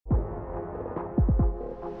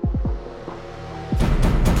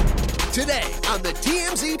Today on the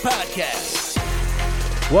TMZ Podcast.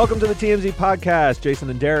 Welcome to the TMZ Podcast. Jason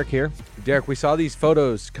and Derek here. Derek, we saw these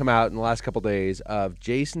photos come out in the last couple days of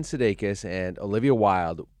Jason Sudeikis and Olivia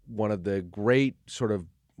Wilde, one of the great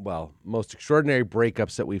most extraordinary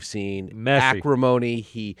breakups that we've seen. Messy. Acrimony.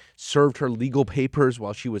 He served her legal papers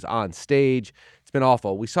while she was on stage. It's been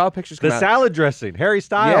awful. We saw pictures come out. The salad dressing, Harry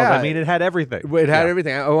Styles. Yeah. I mean, it had everything. It had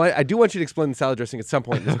everything. I do want you to explain the salad dressing at some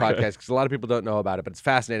point in this podcast because a lot of people don't know about it, but it's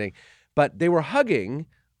fascinating. But they were hugging.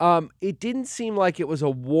 It didn't seem like it was a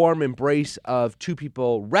warm embrace of two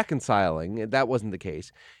people reconciling. That wasn't the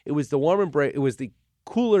case. It was the warm embrace. It was the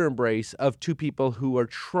cooler embrace of two people who are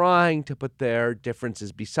trying to put their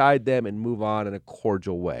differences beside them and move on in a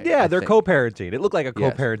cordial way. Yeah, they're co-parenting. It looked like a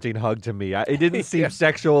co-parenting hug to me. It didn't seem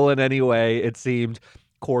sexual in any way. It seemed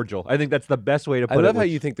cordial. I think that's the best way to put it. I love how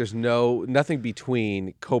you think there's nothing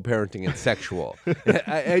between co-parenting and sexual.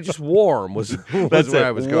 I just warm was where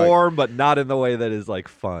I was going. Warm, but not in the way that is like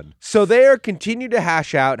fun. So they continue to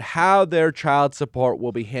hash out how their child support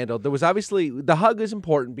will be handled. There was obviously the hug is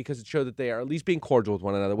important because it showed that they are at least being cordial with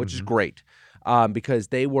one another, which is great. Because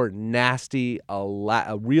they were nasty.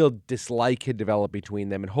 A real dislike had developed between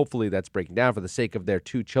them, and hopefully that's breaking down for the sake of their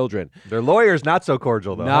two children. Their lawyer's not so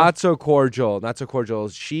cordial, though. Not so cordial.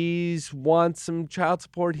 She wants some child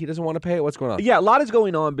support. He doesn't want to pay it. What's going on? Yeah, a lot is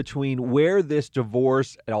going on between where this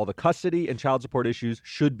divorce and all the custody and child support issues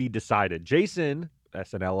should be decided. Jason,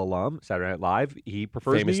 SNL alum, Saturday Night Live, he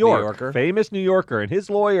prefers Famous New York. New Yorker. Famous New Yorker. And his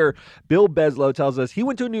lawyer, Bill Beslow, tells us he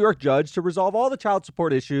went to a New York judge to resolve all the child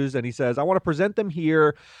support issues, and he says, I want to present them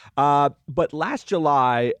here. But last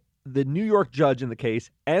July, the New York judge in the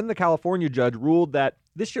case and the California judge ruled that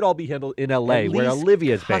this should all be handled in L.A., where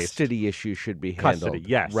Olivia is based. Custody issues should be handled. Custody,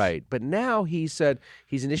 yes. Right. But now he said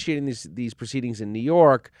he's initiating these proceedings in New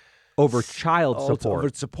York over child support. Over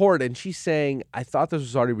support. And she's saying, I thought this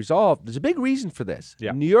was already resolved. There's a big reason for this.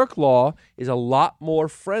 Yeah. New York law is a lot more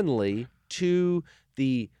friendly to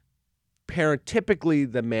the parent, typically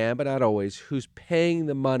the man, but not always, who's paying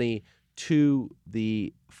the money to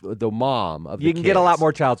the mom of the You can get a lot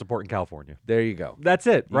more child support in California. There you go. That's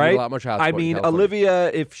it, You right? get a lot more child support I mean, in California.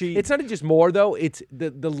 Olivia, if she... It's not just more, though. It's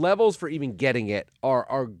the levels for even getting it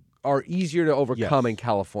are easier to overcome in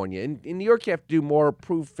California. In New York, you have to do more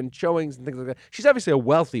proof and showings and things like that. She's obviously a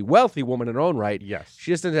wealthy woman in her own right. Yes.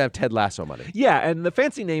 She just doesn't have Ted Lasso money. Yeah, and the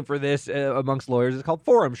fancy name for this amongst lawyers is called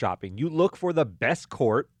forum shopping. You look for the best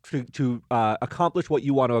court to accomplish what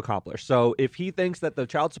you want to accomplish. So if he thinks that the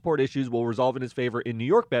child support issues will resolve in his favor in New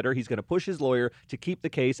York better, he's going to push his lawyer to keep the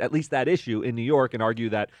case, at least that issue, in New York and argue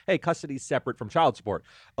that, hey, custody is separate from child support.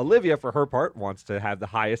 Olivia, for her part, wants to have the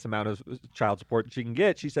highest amount of child support she can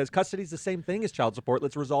get. She says custody is the same thing as child support.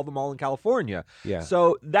 Let's resolve them all in California. Yeah.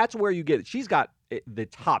 So that's where you get it. She's got the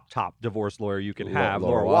top divorce lawyer you can have,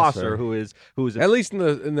 Laura Wasser, who is at least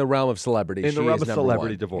in the realm of celebrity. In the realm of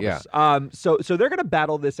celebrity divorce. Yeah. So they're going to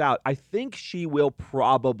battle this out. I think she will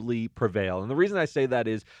probably prevail. And the reason I say that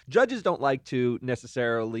is judges don't like to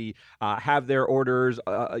necessarily have their orders,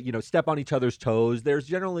 step on each other's toes. There's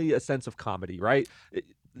generally a sense of comedy, right?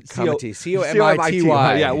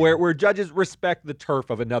 C-O-M-I-T-Y. Yeah, where judges respect the turf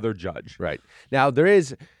of another judge. Right. Now, there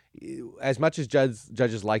is, as much as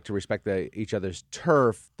judges like to respect each other's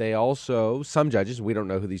turf, they also, some judges, we don't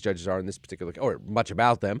know who these judges are in this particular, or much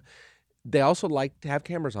about them, they also like to have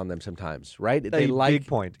cameras on them sometimes, right? Big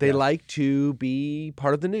point. They like to be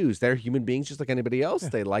part of the news. They're human beings just like anybody else. Yeah.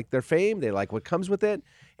 They like their fame. They like what comes with it.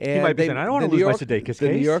 And he might be saying, I don't want to lose my Sudeikis case.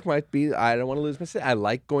 New York might be, I don't want to lose my Sudeikis. I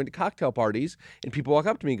like going to cocktail parties, and people walk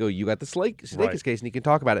up to me and go, you got the Sudeikis case, and you can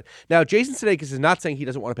talk about it. Now, Jason Sudeikis is not saying he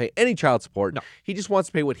doesn't want to pay any child support. No. He just wants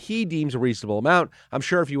to pay what he deems a reasonable amount. I'm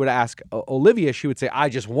sure if you were to ask Olivia, she would say, I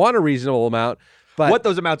just want a reasonable amount. But what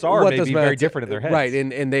those amounts are may be very different in their heads. Right,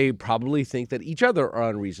 and they probably think that each other are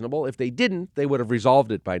unreasonable. If they didn't, they would have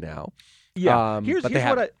resolved it by now. Yeah, here's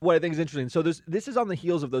what I think is interesting. So this is on the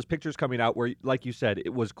heels of those pictures coming out where, like you said,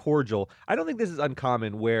 it was cordial. I don't think this is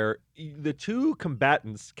uncommon where the two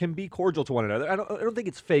combatants can be cordial to one another. I don't think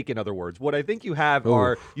it's fake. In other words, what I think you have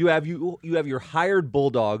are you have your hired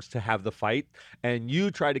bulldogs to have the fight, and you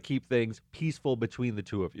try to keep things peaceful between the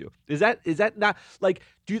two of you. Is that not like?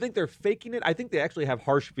 Do you think they're faking it? I think they actually have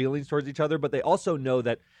harsh feelings towards each other, but they also know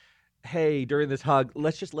that, hey, during this hug,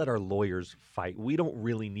 let's just let our lawyers fight. We don't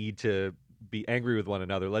really need to be angry with one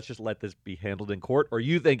another. Let's just let this be handled in court. Or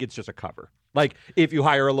you think it's just a cover? Like, if you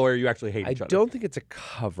hire a lawyer, you actually hate each other. I don't think it's a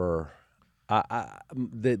cover.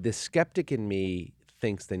 The skeptic in me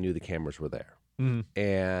thinks they knew the cameras were there. Mm-hmm.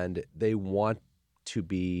 And they want to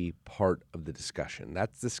be part of the discussion.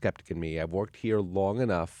 That's the skeptic in me. I've worked here long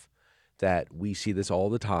enough that we see this all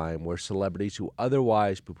the time, where celebrities who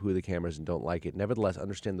otherwise poo-poo the cameras and don't like it, nevertheless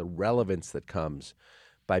understand the relevance that comes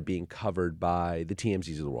by being covered by the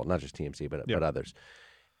TMZs of the world, not just TMZ, but others.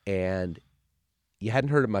 And you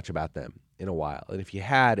hadn't heard much about them in a while. And if you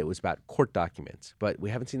had, it was about court documents. But we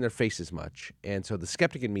haven't seen their faces much. And so the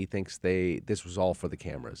skeptic in me thinks this was all for the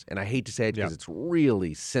cameras. And I hate to say it because it's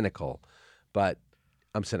really cynical, but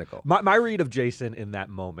I'm cynical. My read of Jason in that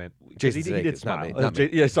moment, Jason he did Sudeikis, smile. not me.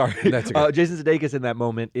 Yeah, sorry. That's okay. Jason Sudeikis in that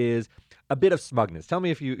moment is a bit of smugness. Tell me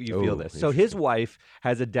if you feel this. So his wife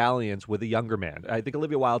has a dalliance with a younger man. I think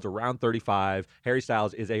Olivia Wilde's around 35. Harry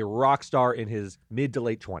Styles is a rock star in his mid to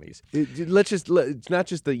late 20s. It's not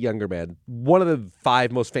just the younger man. One of the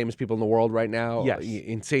 5 most famous people in the world right now. Yes.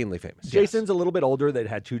 Insanely famous. Jason's a little bit older. They'd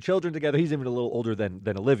had 2 children together. He's even a little older than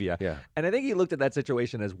Olivia. Yeah. And I think he looked at that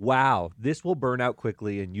situation as, wow, this will burn out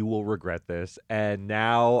quickly and you will regret this. And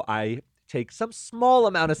now I take some small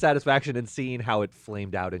amount of satisfaction in seeing how it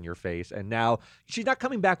flamed out in your face. And now she's not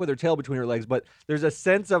coming back with her tail between her legs, but there's a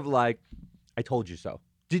sense of like, I told you so.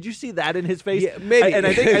 Did you see that in his face? Yeah, maybe.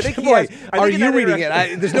 I think Boy, are you reading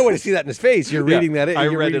it? There's no way to see that in his face. You're reading that. I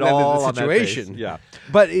read it all in the situation. On that face. Yeah,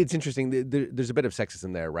 but it's interesting. There's a bit of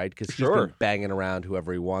sexism there, right? Because he's Sure. been banging around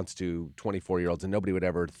whoever he wants to, 24-year-olds, and nobody would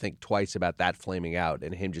ever think twice about that flaming out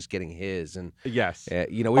and him just getting his. And yes,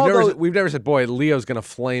 we've never said, boy, Leo's going to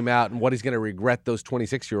flame out and what he's going to regret those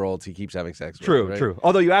 26-year-olds he keeps having sex with. True.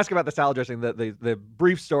 Although you ask about the salad dressing, the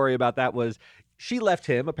brief story about that was, she left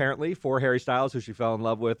him, apparently, for Harry Styles, who she fell in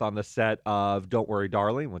love with on the set of Don't Worry,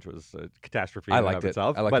 Darling, which was a catastrophe in and of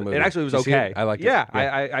itself. I liked but the movie. It actually was okay. I liked it. Yeah,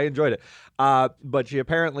 I enjoyed it. But she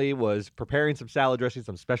apparently was preparing some salad dressing,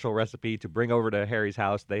 some special recipe to bring over to Harry's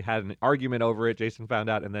house. They had an argument over it. Jason found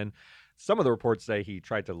out, and then some of the reports say he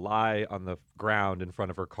tried to lie on the ground in front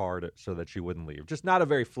of her car so that she wouldn't leave. Just not a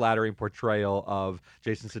very flattering portrayal of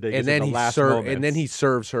Jason Sudeikis in the last moments. And then he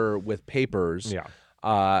serves her with papers. Yeah.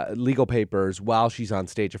 Legal papers while she's on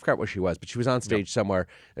stage. I forgot where she was, but she was on stage somewhere.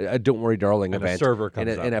 Don't Worry, Darling and event. A server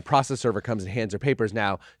comes and a process server comes and hands her papers.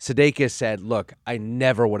 Now, Sudeikis said, "Look, I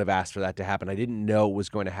never would have asked for that to happen. I didn't know it was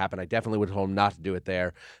going to happen. I definitely would have told him not to do it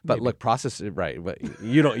there. But look, right? But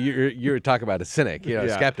you don't. You're talking about a cynic, a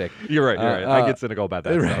skeptic. You're right. I get cynical about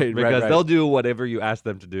that stuff, because they'll do whatever you ask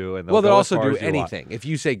them to do, and they'll also do anything. If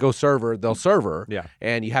you say go serve her, they'll serve her. Yeah.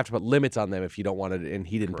 And you have to put limits on them if you don't want it. And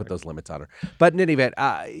he didn't put those limits on her. But in any event.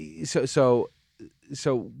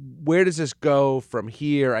 So where does this go from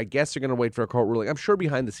here? I guess they're going to wait for a court ruling. I'm sure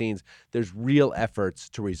behind the scenes there's real efforts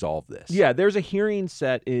to resolve this. Yeah, there's a hearing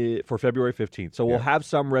set for February 15th. So we'll have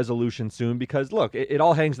some resolution soon because, look, it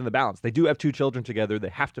all hangs in the balance. They do have 2 children together. They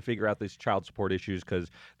have to figure out these child support issues because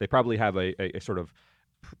they probably have a sort of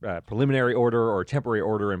preliminary order or temporary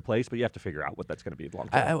order in place, but you have to figure out what that's going to be long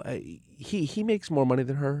term. He makes more money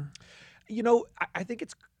than her? I think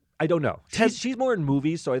it's... I don't know. She's more in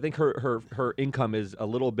movies, so I think her income is a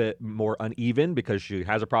little bit more uneven because she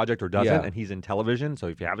has a project or doesn't, and he's in television. So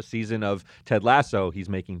if you have a season of Ted Lasso, he's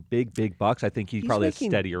making big bucks. I think he's probably a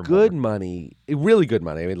steadier. Good money, really good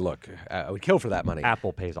money. I mean, look, I would kill for that money.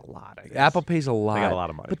 Apple pays a lot. I guess. Apple pays a lot. They got a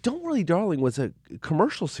lot of money. But Don't Worry, Darling was a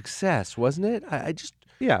commercial success, wasn't it? I just.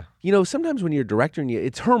 Yeah. Sometimes when you're a director and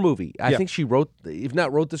it's her movie. I think she wrote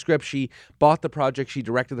the script, she bought the project, she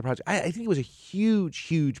directed the project. I think it was a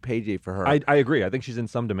huge payday for her. I agree. I think she's in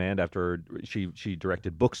some demand after she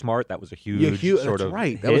directed Booksmart. That was a huge sort of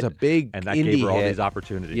right. hit, that was a big and that indie gave her all hit. these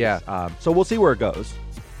opportunities. Yeah. So we'll see where it goes.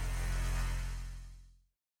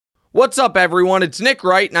 What's up, everyone? It's Nick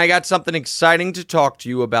Wright, and I got something exciting to talk to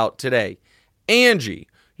you about today. Angie,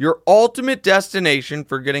 your ultimate destination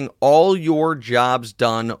for getting all your jobs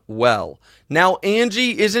done well. Now,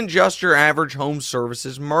 Angie isn't just your average home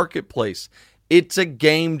services marketplace. It's a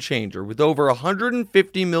game changer with over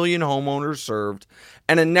 150 million homeowners served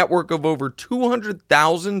and a network of over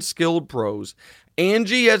 200,000 skilled pros.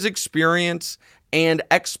 Angie has experience and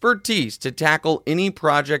expertise to tackle any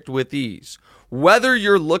project with ease. Whether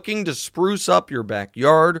you're looking to spruce up your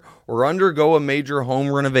backyard or undergo a major home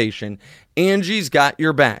renovation, Angie's got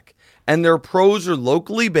your back. And their pros are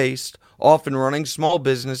locally based, often running small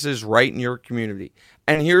businesses right in your community.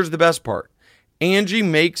 And here's the best part. Angie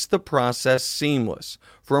makes the process seamless.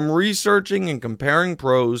 From researching and comparing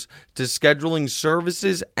pros to scheduling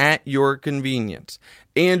services at your convenience.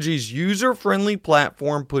 Angie's user-friendly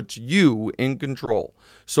platform puts you in control.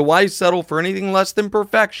 So why settle for anything less than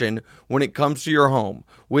perfection when it comes to your home?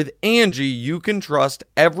 With Angie, you can trust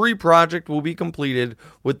every project will be completed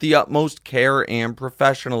with the utmost care and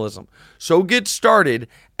professionalism. So get started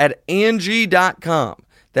at Angie.com.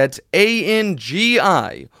 That's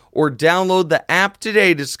ANGI, or download the app today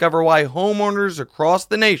to discover why homeowners across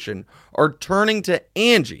the nation are turning to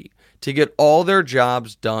Angie to get all their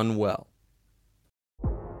jobs done well.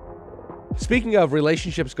 Speaking of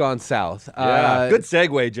relationships gone south. Good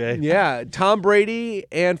segue, Jay. Yeah, Tom Brady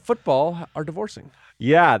and football are divorcing.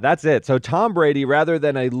 Yeah, that's it. So Tom Brady, rather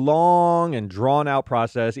than a long and drawn-out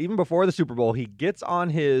process, even before the Super Bowl, he gets on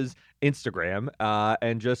his Instagram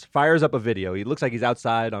and just fires up a video. He looks like he's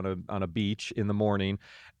outside on a beach in the morning,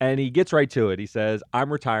 and he gets right to it. He says,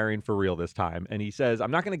 "I'm retiring for real this time." And he says, "I'm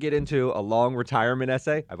not going to get into a long retirement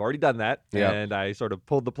essay. I've already done that, and I sort of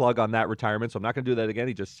pulled the plug on that retirement, so I'm not going to do that again."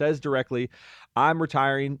 He just says directly, "I'm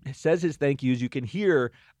retiring," says his thank yous. You can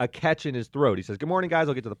hear a catch in his throat. He says, "Good morning, guys.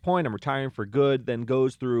 I'll get to the point. I'm retiring for good." Then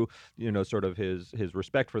goes through, sort of his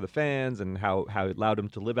respect for the fans and how it allowed him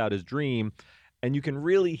to live out his dream. And you can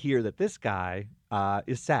really hear that this guy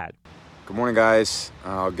is sad. Good morning, guys.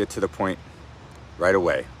 I'll get to the point right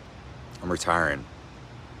away. I'm retiring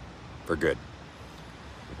for good.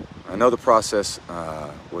 I know the process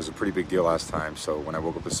was a pretty big deal last time, so when I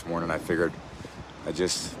woke up this morning, I figured I'd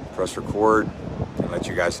just press record and let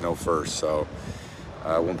you guys know first. So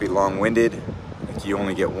I won't be long-winded. Like, you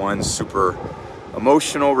only get one super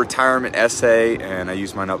emotional retirement essay, and I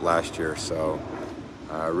used mine up last year. So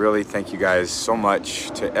really thank you guys so much,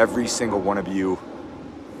 to every single one of you,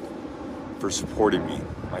 for supporting me,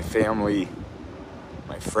 my family,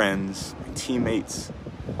 my friends, my teammates,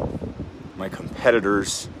 my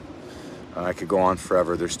competitors. I could go on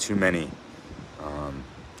forever. There's too many.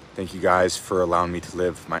 Thank you guys for allowing me to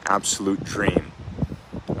live my absolute dream.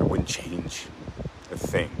 I wouldn't change a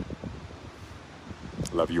thing.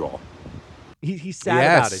 Love you all. He's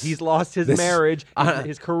sad about it. He's lost his marriage.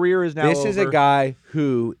 His career is now over. This is a guy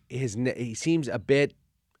who he seems a bit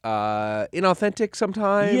inauthentic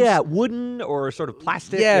sometimes. Yeah, wooden or sort of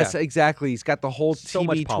plastic. Yes, yeah. Exactly. He's got the whole So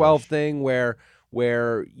TB12 thing where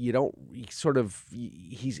you don't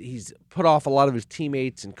he's put off a lot of his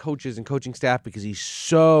teammates and coaches and coaching staff because he's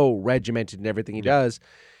so regimented in everything he does.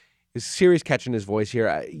 There's a serious catch in his voice here.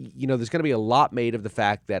 There's going to be a lot made of the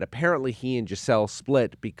fact that apparently he and Giselle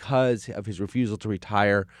split because of his refusal to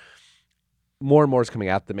retire. More and more is coming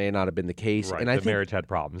out that may not have been the case. Right, and I the think marriage had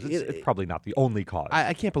problems. It's probably not the only cause.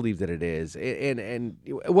 I can't believe that it is. And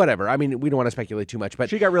whatever. I mean, we don't want to speculate too much. But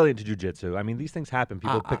she got really into jiu-jitsu. I mean, these things happen.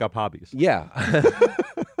 People pick up hobbies. Yeah.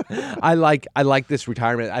 I like this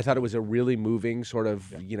retirement. I thought it was a really moving sort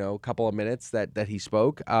of, couple of minutes that he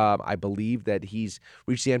spoke. I believe that he's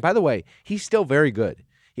reached the end. By the way, he's still very good.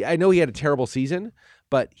 I know he had a terrible season,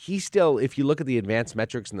 but he's still, if you look at the advanced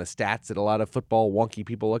metrics and the stats that a lot of football wonky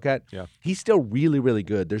people look at, he's still really, really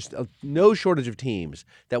good. There's no shortage of teams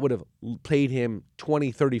that would have paid him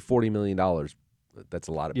 $20, $30, $40 million. That's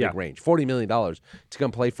a lot of big range. $40 million to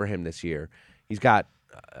come play for him this year. He's got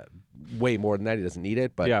way more than that. He doesn't need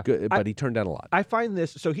it, but but he turned down a lot. I find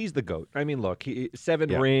this, so he's the GOAT. I mean, look, 7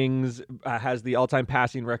 rings, has the all-time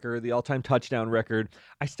passing record, the all-time touchdown record.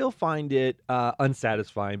 I still find it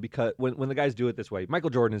unsatisfying because when the guys do it this way, Michael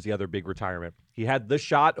Jordan is the other big retirement. He had the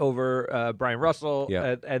shot over Brian Russell,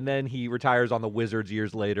 and then he retires on the Wizards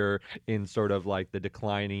years later in sort of like the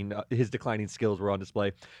declining, his declining skills were on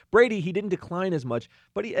display. Brady, he didn't decline as much,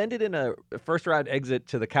 but he ended in a first-round exit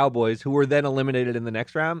to the Cowboys, who were then eliminated in the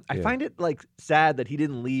next round. I find it sad that he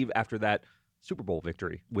didn't leave after that Super Bowl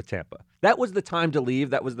victory with Tampa. That was the time to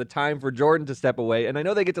leave. That was the time for Jordan to step away. And I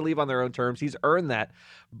know they get to leave on their own terms. He's earned that.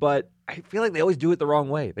 But I feel like they always do it the wrong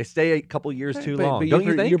way. They stay a couple years too long. Don't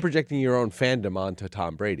you think? You're projecting your own fandom onto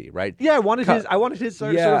Tom Brady, right? Yeah, I wanted his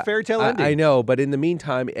sort of fairy tale ending. I know, but in the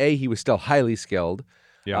meantime, A, he was still highly skilled,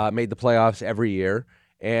 made the playoffs every year,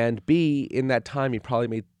 and B, in that time, he probably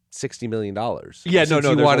made $60 million. Yeah, no,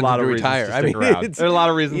 there's a lot of reasons retire. to stick around. There's a lot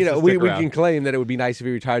of reasons to stick we around. can claim that it would be nice if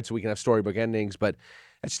he retired so we can have storybook endings, but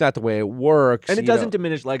that's not the way it works. And it doesn't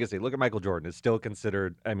diminish legacy. Look at Michael Jordan. It's still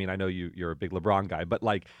considered, I mean, I know you're a big LeBron guy, but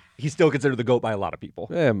he's still considered the GOAT by a lot of people.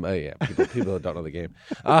 People that don't know the game.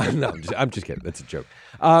 No, I'm just kidding. That's a joke.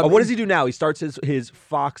 What does he do now? He starts his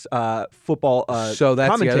Fox football so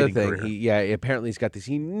that's the other thing. Career. Apparently he's got this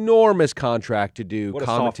enormous contract to do what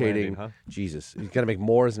commentating. Landing, huh? Jesus, he's going to make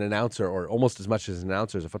more as an announcer, or almost as much as an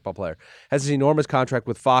announcer as a football player. Has this enormous contract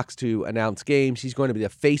with Fox to announce games. He's going to be the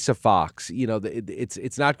face of Fox. It's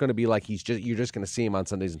It's not going to be like you're just going to see him on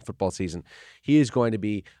Sundays in football season. He is going to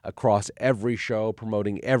be across every show,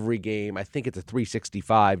 promoting every game. I think it's a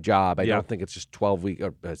 365 job. I don't think it's just 12 weeks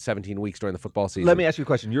or 17 weeks during the football season. Let me ask you a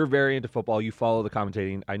question. You're very into football. You follow the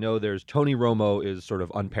commentating. I know there's Tony Romo is sort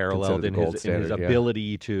of unparalleled in his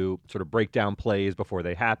ability to sort of break down plays before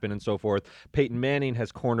they happen and so forth. Peyton Manning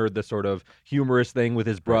has cornered the sort of humorous thing with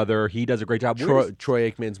his brother. He does a great job.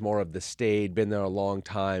 Troy Aikman's more of the staid, been there a long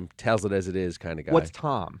time, tells it as it is kind of guy. What's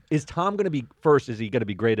Tom? Is Tom going to be first? Is he going to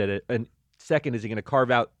be great at it? And second, is he going to carve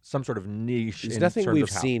out some sort of niche? There's nothing we've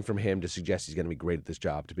seen from him to suggest he's going to be great at this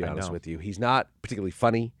job, to be honest with you. He's not particularly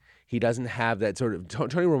funny. He doesn't have that sort of...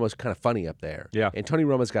 Tony Romo's kind of funny up there. Yeah. And Tony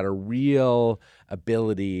Romo's got a real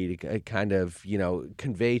ability to kind of,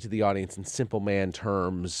 convey to the audience in simple man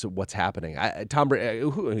terms what's happening. Tom Brady,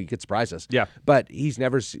 he could surprise us. Yeah. But I've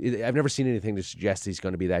never seen anything to suggest he's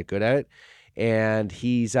going to be that good at it. And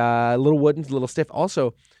he's a little wooden, a little stiff.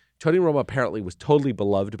 Also, Tony Romo apparently was totally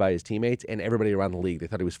beloved by his teammates and everybody around the league. They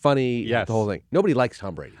thought he was funny. Yes. The whole thing. Nobody likes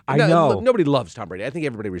Tom Brady. I know. Nobody loves Tom Brady. I think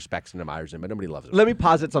everybody respects and admires him, but nobody loves him. Let me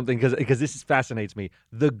posit something because this fascinates me.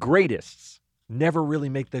 The greatest never really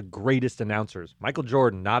make the greatest announcers. Michael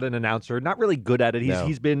Jordan, not an announcer, not really good at it.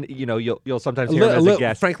 He's been, you'll sometimes hear him as a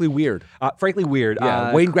guest. Frankly weird.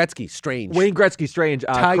 Yeah. Wayne Gretzky, strange.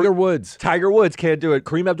 Tiger Woods. Tiger Woods can't do it.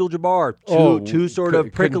 Kareem Abdul-Jabbar, too sort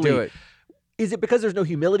of prickly. Do it. Is it because there's no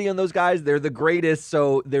humility in those guys? They're the greatest,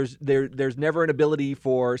 so there's never an ability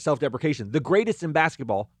for self-deprecation. The greatest in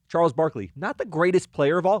basketball, Charles Barkley, not the greatest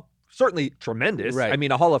player of all. Certainly tremendous. Right. I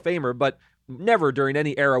mean, a Hall of Famer, but never during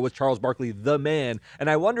any era was Charles Barkley the man.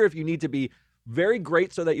 And I wonder if you need to be very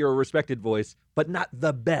great so that you're a respected voice, but not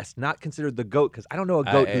the best, not considered the GOAT, because I don't know a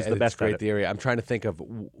GOAT who's the best. Great theory. I'm trying to think of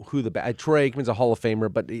who the best. Troy Aikman's a Hall of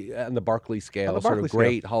Famer, but on the Barkley scale,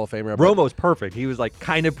 great Hall of Famer. Romo's perfect. He was like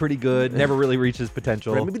kind of pretty good, never really reached his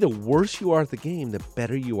potential. Right, maybe the worse you are at the game, the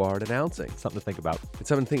better you are at announcing. Something to think about. It's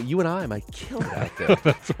something to think. You and I might kill it out there.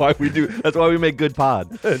 That's why we do. That's why we make good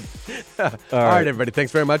pod. All right, everybody.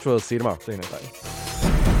 Thanks very much. We'll see you tomorrow. See you next time.